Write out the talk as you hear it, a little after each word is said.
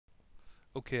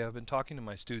Okay, I've been talking to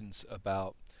my students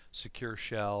about Secure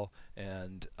Shell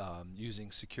and using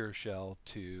Secure Shell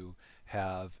to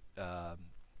have a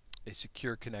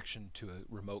secure connection to a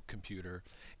remote computer.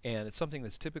 And it's something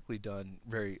that's typically done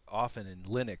very often in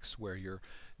Linux, where you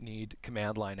need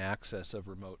command line access of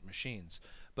remote machines.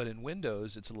 But in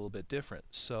Windows, it's a little bit different.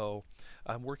 So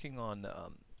I'm working on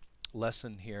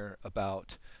lesson here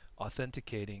about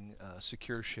authenticating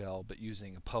Secure Shell, but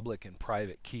using a public and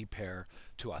private key pair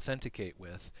to authenticate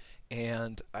with.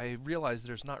 And I realized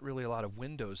there's not really a lot of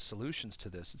Windows solutions to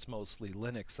this. It's mostly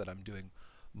Linux that I'm doing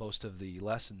most of the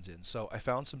lessons in. So I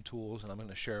found some tools, and I'm going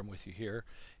to share them with you here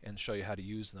and show you how to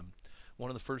use them.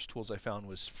 One of the first tools I found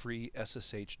was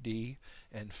freeSSHd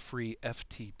and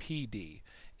freeFTPd.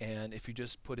 And if you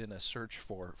just put in a search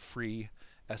for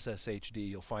freeSSHd,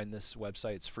 you'll find this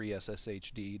website. It's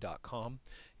freeSSHd.com.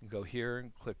 You can go here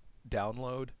and click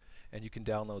download, and you can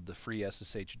download the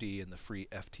freeSSHd and the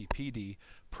freeFTPd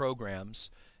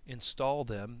programs, install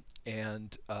them,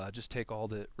 and just take all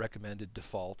the recommended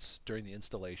defaults during the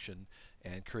installation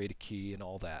and create a key and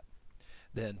all that.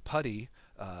 Then PuTTY,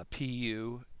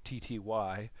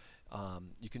 PuTTY,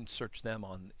 you can search them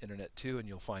on the internet too, and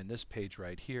you'll find this page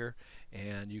right here.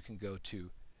 And you can go to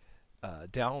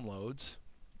downloads,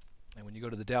 and when you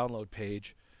go to the download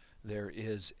page, there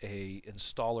is a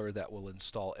installer that will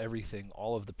install everything,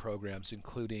 all of the programs,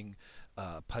 including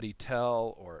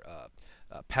PuTTYtel or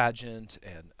Pageant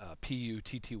and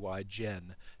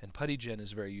PuTTYgen. And PuTTYgen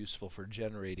is very useful for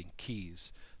generating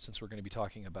keys, since we're going to be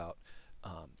talking about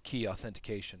key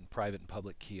authentication, private and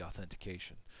public key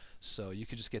authentication. So you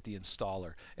could just get the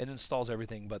installer, and it installs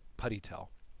everything but PuTTYtel.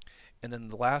 And then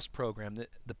the last program, the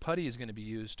PuTTY is going to be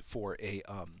used for a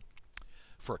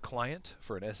client,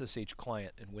 for an SSH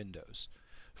client in Windows.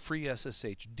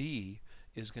 FreeSSHd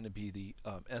is going to be the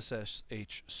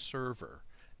SSH server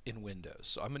in Windows.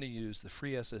 So I'm going to use the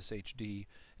FreeSSHd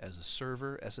as a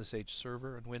server, SSH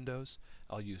server in Windows.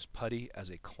 I'll use PuTTY as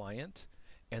a client.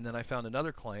 And then I found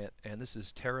another client, and this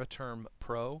is TeraTerm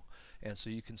Pro. And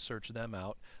so you can search them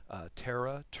out.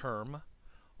 TeraTerm,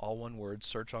 all one word,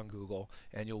 search on Google,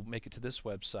 and you'll make it to this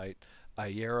website,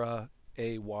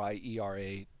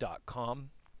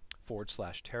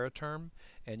 ayera.com/TeraTerm,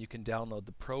 and you can download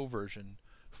the Pro version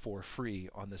for free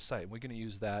on this site. We're going to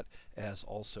use that as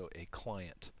also a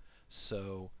client.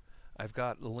 So I've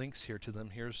got links here to them.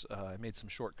 Here's I made some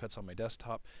shortcuts on my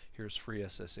desktop. Here's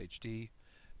FreeSSHd.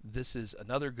 This is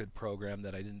another good program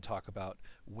that I didn't talk about,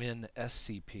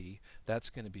 WinSCP.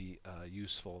 That's going to be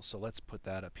useful. So let's put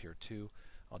that up here too.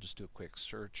 I'll just do a quick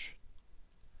search.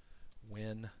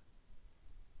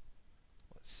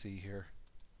 Let's see here,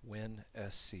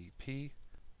 WinSCP,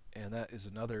 and that is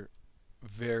another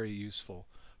very useful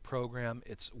program.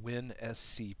 It's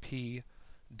winscp.net,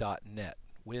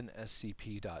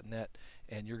 winscp.net,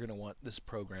 and you're going to want this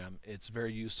program. It's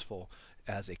very useful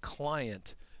as a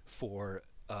client for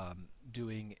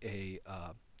doing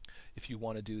if you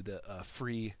want to do the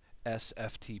free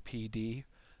SFTPD,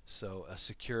 so a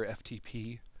secure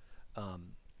FTP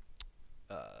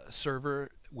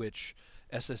server, which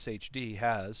SSHd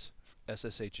has,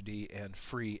 SSHd and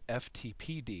free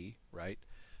FTPD, right?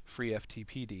 Free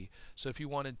FTPD. So if you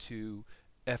wanted to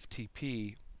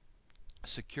FTP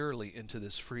securely into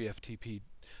this free FTP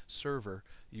server,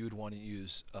 you would want to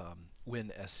use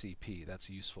WinSCP. That's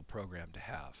a useful program to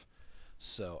have.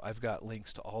 So I've got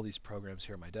links to all these programs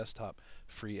here on my desktop: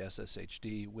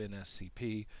 freeSSHd,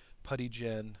 WinSCP,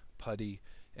 PuTTYgen, PuTTY,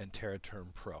 and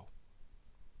TeraTerm Pro.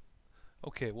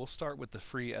 Okay, we'll start with the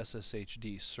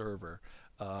freeSSHd server.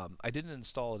 I didn't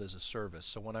install it as a service,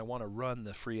 so when I want to run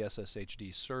the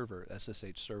freeSSHd server,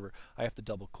 SSH server, I have to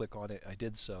double click on it. I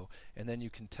did so, and then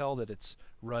you can tell that it's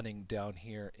running down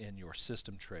here in your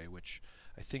system tray, which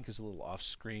I think is a little off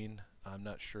screen. I'm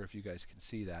not sure if you guys can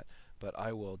see that, but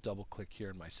I will double click here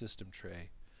in my system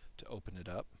tray to open it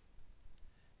up,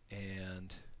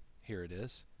 and here it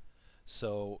is.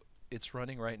 So it's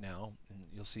running right now, and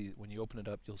you'll see when you open it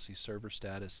up, you'll see server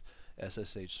status,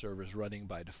 SSH server is running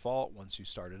by default. Once you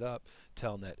start it up,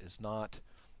 Telnet is not.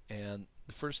 And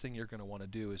the first thing you're going to want to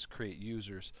do is create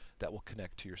users that will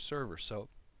connect to your server. So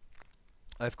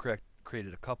I've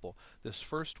created a couple. This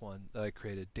first one that I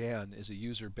created, Dan, is a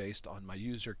user based on my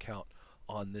user count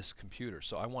on this computer.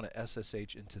 So I want to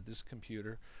SSH into this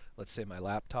computer, let's say my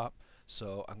laptop.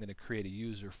 So I'm going to create a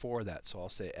user for that. So I'll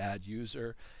say add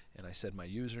user, and I said my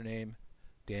username,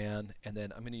 Dan, and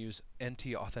then I'm going to use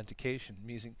NT authentication,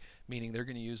 meaning they're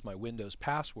going to use my Windows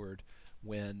password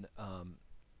when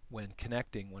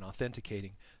connecting, when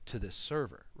authenticating to this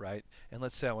server, right? And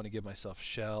let's say I want to give myself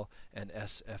shell and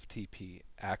SFTP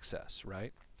access,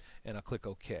 right? And I'll click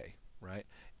OK. right?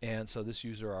 And so this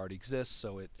user already exists,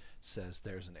 so it says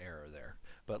there's an error there.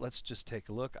 But let's just take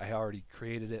a look. I already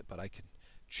created it, but I can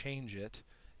change it,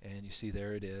 and you see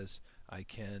there it is.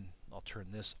 I'll turn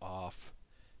this off,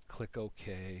 click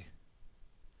OK,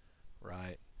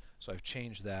 right? So I've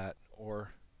changed that,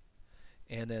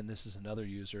 and then this is another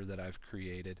user that I've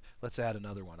created. Let's add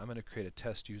another one. I'm going to create a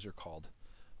test user called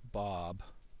Bob,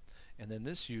 and then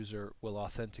this user will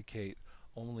authenticate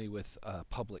only with a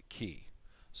public key.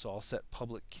 So I'll set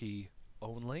public key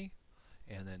only,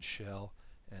 and then shell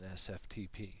and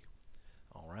SFTP.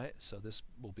 Alright, so this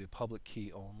will be a public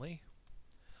key only.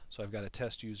 So I've got a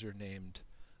test user named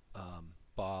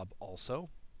Bob also.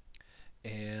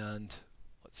 And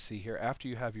let's see here, after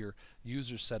you have your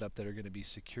users set up that are going to be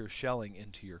secure shelling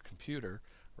into your computer,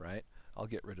 right? I'll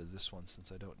get rid of this one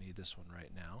since I don't need this one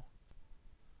right now.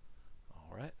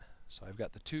 Alright, so I've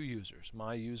got the two users,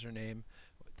 my username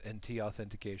with NT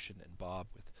authentication and Bob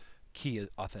with key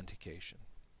authentication.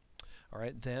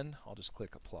 Alright, then I'll just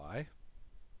click apply.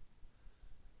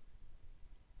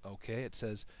 Okay, it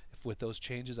says if with those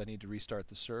changes I need to restart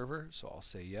the server, so I'll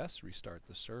say yes, restart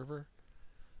the server.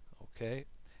 Okay,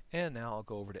 and now I'll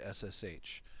go over to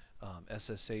SSH.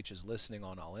 SSH is listening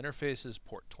on all interfaces,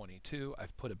 port 22.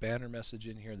 I've put a banner message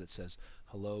in here that says,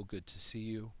 hello, good to see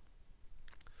you.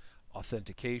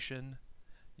 Authentication,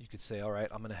 you could say, alright,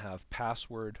 I'm going to have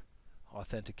password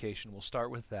authentication. We'll start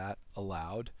with that,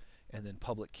 allowed, and then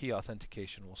public key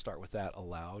authentication, we'll start with that,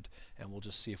 allowed, and we'll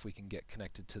just see if we can get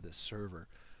connected to this server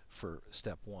for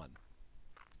step 1.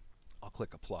 I'll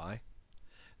click apply.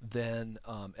 Then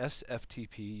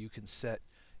SFTP, you can set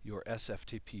your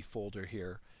SFTP folder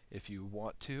here if you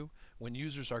want to. When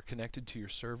users are connected to your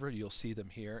server, you'll see them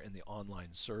here in the online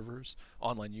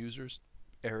users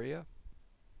area,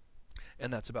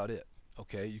 and that's about it.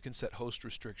 Okay, you can set host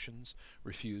restrictions,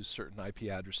 refuse certain IP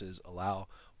addresses, allow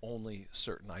only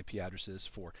certain IP addresses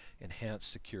for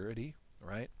enhanced security,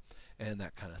 right? And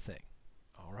that kind of thing.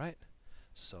 All right,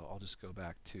 so I'll just go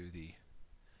back to the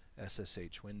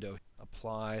SSH window,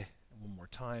 apply one more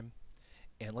time,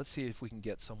 and let's see if we can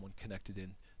get someone connected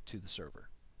in to the server.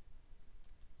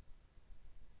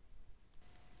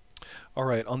 All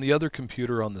right, on the other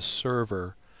computer on the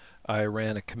server, I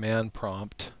ran a command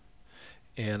prompt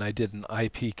and I did an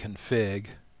IP config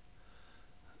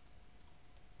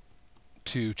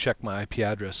to check my IP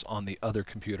address on the other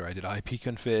computer. I did IP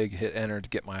config, hit enter to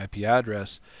get my IP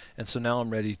address, and so now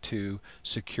I'm ready to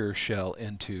secure shell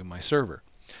into my server.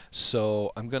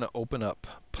 So I'm going to open up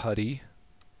PuTTY.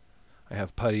 I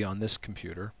have PuTTY on this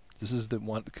computer. This is the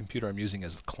computer I'm using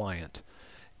as the client,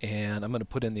 and I'm going to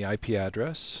put in the IP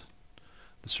address.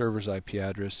 The server's IP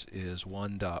address is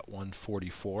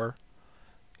 1.144,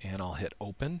 and I'll hit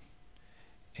open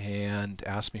and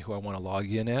ask me who I want to log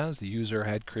in as. The user I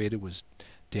had created was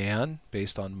Dan,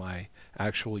 based on my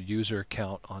actual user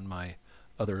account on my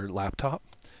other laptop.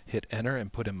 Hit enter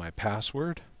and put in my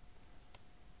password,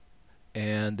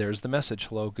 and there's the message,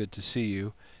 hello, good to see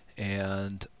you,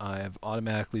 and I've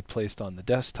automatically placed on the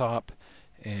desktop,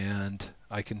 and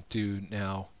I can do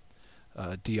now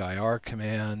a dir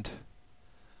command.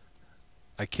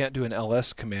 I can't do an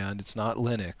ls command, it's not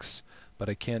Linux, but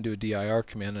I can do a dir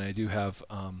command, and I do have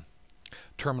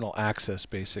terminal access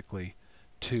basically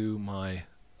to my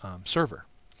server.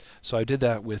 So I did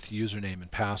that with username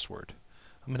and password.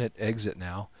 I'm going to hit exit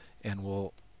now, and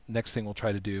next thing we'll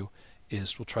try to do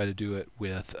is we'll try to do it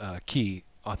with key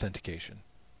authentication.